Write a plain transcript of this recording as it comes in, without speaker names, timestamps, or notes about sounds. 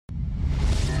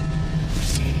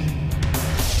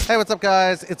Hey, what's up,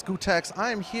 guys? It's Gootecks.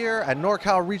 I'm here at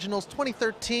NorCal Regionals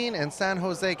 2013 in San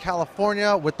Jose,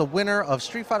 California, with the winner of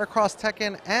Street Fighter Cross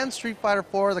Tekken and Street Fighter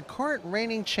 4, the current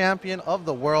reigning champion of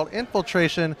the world,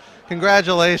 Infiltration.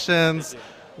 Congratulations.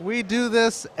 We do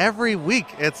this every week,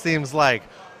 it seems like.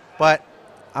 But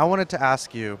I wanted to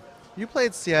ask you, you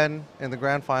played Cien in the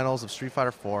grand finals of Street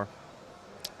Fighter 4,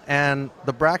 and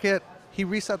the bracket, he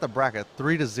reset the bracket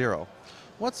 3-0.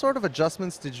 What sort of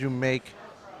adjustments did you make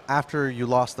after you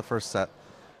lost the first set?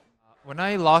 When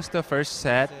I lost the first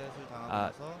set,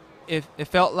 it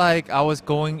felt like I was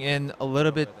going in a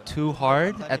little bit too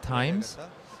hard at times.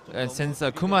 And since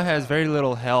Kuma has very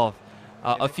little health,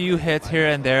 a few hits here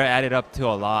and there added up to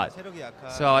a lot.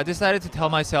 So I decided to tell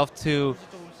myself to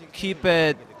keep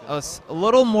it a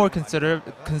little more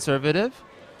conservative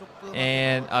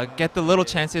and get the little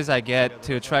chances I get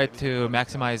to try to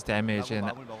maximize damage. And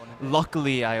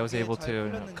luckily, I was able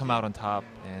to come out on top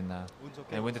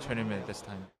and win the tournament this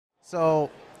time. So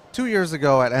 2 years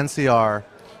ago at NCR,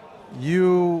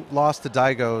 you lost to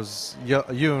Daigo's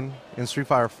Yoon in Street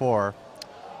Fighter 4.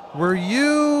 Were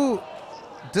you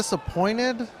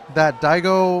disappointed that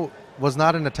Daigo was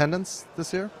not in attendance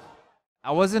this year?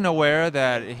 I wasn't aware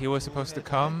that he was supposed to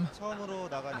come,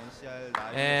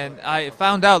 and I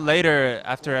found out later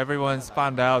after everyone's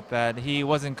found out that he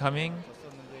wasn't coming.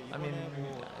 I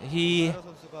mean,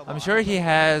 I'm sure he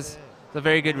has a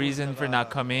very good reason for not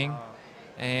coming,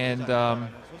 and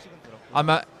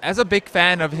as a big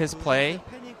fan of his play.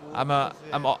 I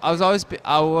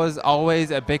was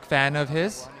always a big fan of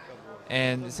his,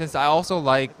 and since I also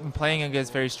like playing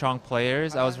against very strong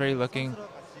players, I was very looking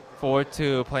forward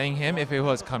to playing him if he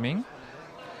was coming.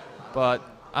 But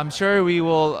I'm sure we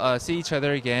will see each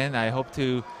other again. I hope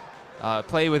to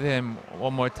play with him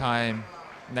one more time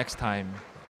next time.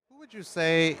 Who would you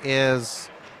say is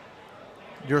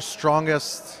your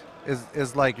strongest,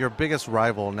 is like your biggest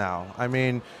rival now? I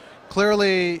mean,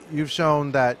 clearly you've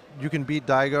shown that you can beat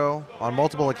Daigo on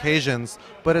multiple occasions,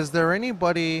 but is there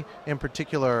anybody in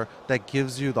particular that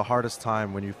gives you the hardest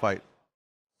time when you fight?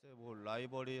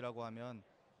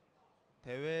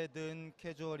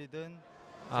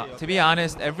 To be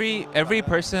honest, every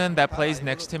person that plays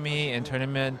next to me in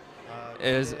tournament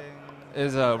is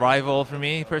a rival for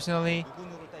me personally.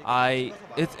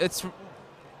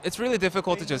 It's really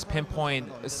difficult to just pinpoint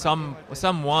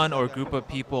someone or group of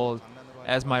people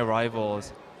as my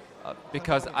rivals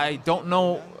because I don't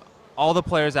know all the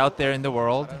players out there in the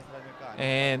world.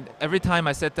 And every time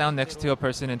I sit down next to a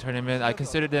person in tournament, I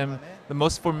consider them the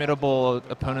most formidable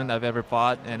opponent I've ever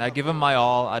fought, and I give them my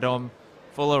all. I don't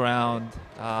fool around,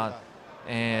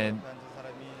 and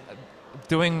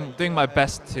doing my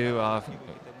best to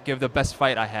give the best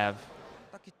fight I have.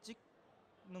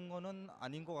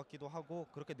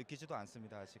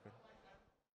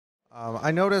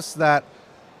 I noticed that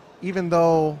even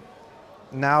though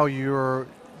now you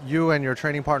and your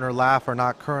training partner Laugh are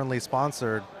not currently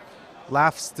sponsored,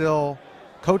 Laugh still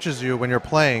coaches you when you're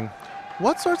playing.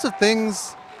 What sorts of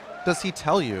things does he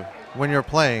tell you when you're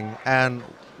playing, and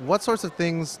what sorts of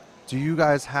things do you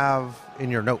guys have in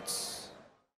your notes?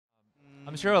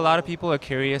 I'm sure a lot of people are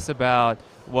curious about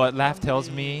what Laugh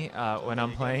tells me when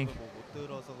I'm playing.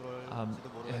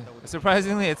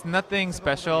 Surprisingly, it's nothing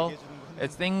special.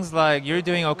 It's things like, you're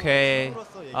doing okay,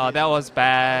 that was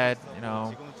bad,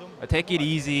 take it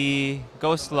easy,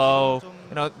 go slow,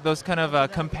 those kind of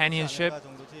companionship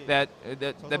that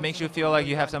makes you feel like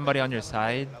you have somebody on your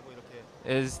side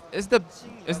is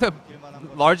the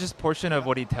largest portion of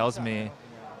what he tells me.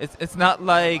 It's not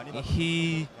like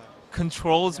he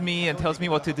controls me and tells me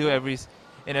what to do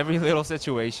in every little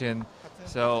situation.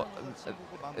 So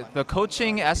the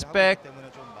coaching aspect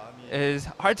is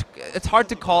it's hard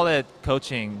to call it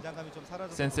coaching,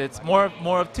 since it's more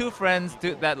of two friends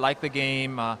that like the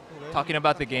game, talking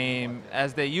about the game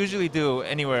as they usually do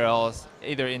anywhere else,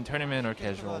 either in tournament or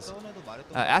casuals.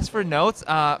 As for notes,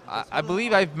 I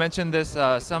believe I've mentioned this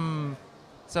some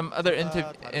other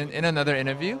in another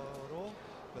interview.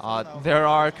 There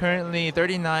are currently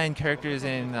 39 characters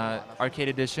in Arcade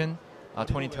Edition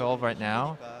 2012 right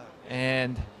now,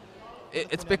 and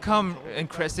it's become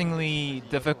increasingly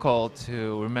difficult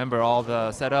to remember all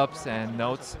the setups and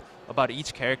notes about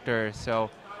each character. So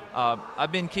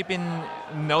I've been keeping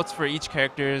notes for each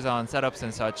characters on setups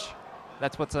and such.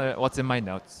 That's what's in my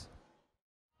notes.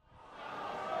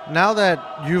 Now that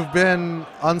you've been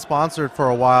unsponsored for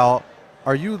a while,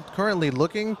 are you currently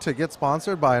looking to get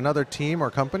sponsored by another team or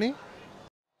company?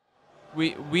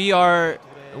 We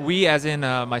as in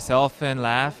myself and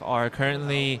Laugh are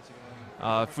currently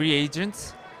free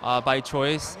agents by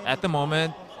choice at the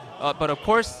moment, but of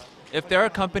course if there are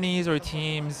companies or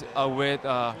teams with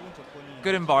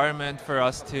good environment for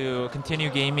us to continue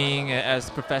gaming as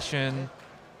profession,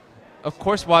 of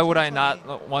course, why would I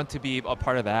not want to be a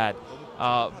part of that?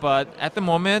 But at the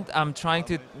moment, I'm trying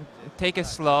to take it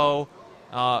slow,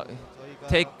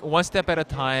 take one step at a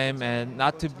time, and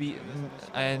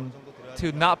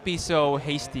to not be so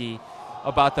hasty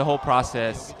about the whole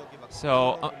process.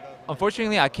 So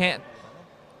unfortunately, I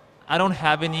don't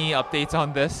have any updates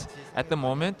on this at the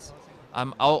moment.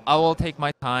 I will take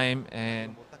my time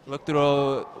and look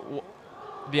through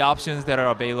the options that are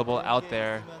available out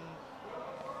there.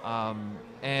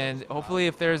 And hopefully,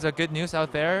 if there's a good news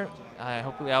out there, I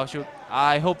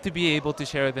hope to be able to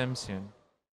share them soon.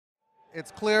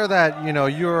 It's clear that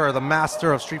you're the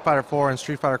master of Street Fighter 4 and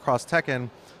Street Fighter Cross Tekken,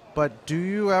 but do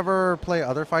you ever play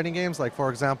other fighting games? Like, for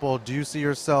example, do you see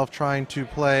yourself trying to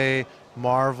play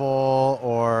Marvel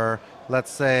or,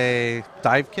 let's say,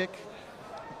 Dive Kick?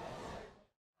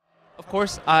 Of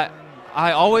course, I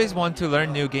always want to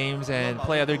learn new games and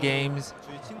play other games.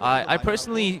 I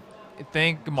personally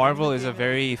think Marvel is a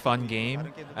very fun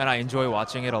game, and I enjoy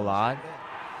watching it a lot.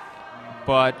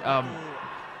 But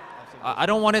I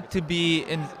don't want it to be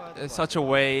in such a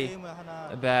way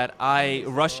that I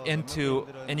rush into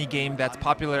any game that's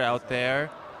popular out there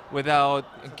without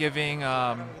giving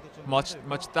much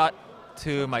thought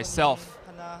to myself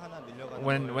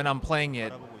when I'm playing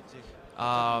it.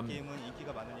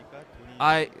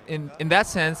 In that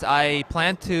sense, I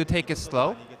plan to take it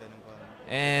slow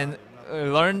and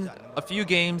learn a few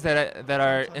games that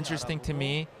are interesting to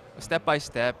me step by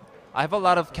step. I have a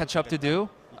lot of catch up to do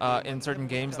in certain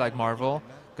games like Marvel,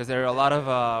 because there are a lot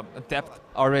of depth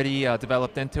already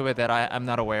developed into it that I'm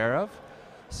not aware of.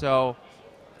 So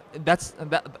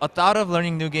a thought of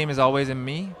learning new game is always in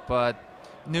me, but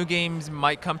new games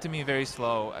might come to me very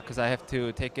slow because I have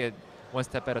to take it one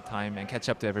step at a time and catch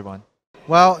up to everyone.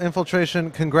 Well,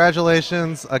 Infiltration,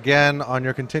 congratulations again on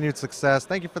your continued success.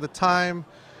 Thank you for the time.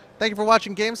 Thank you for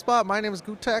watching GameSpot. My name is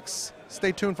Gootecks.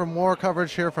 Stay tuned for more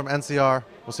coverage here from NCR.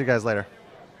 We'll see you guys later.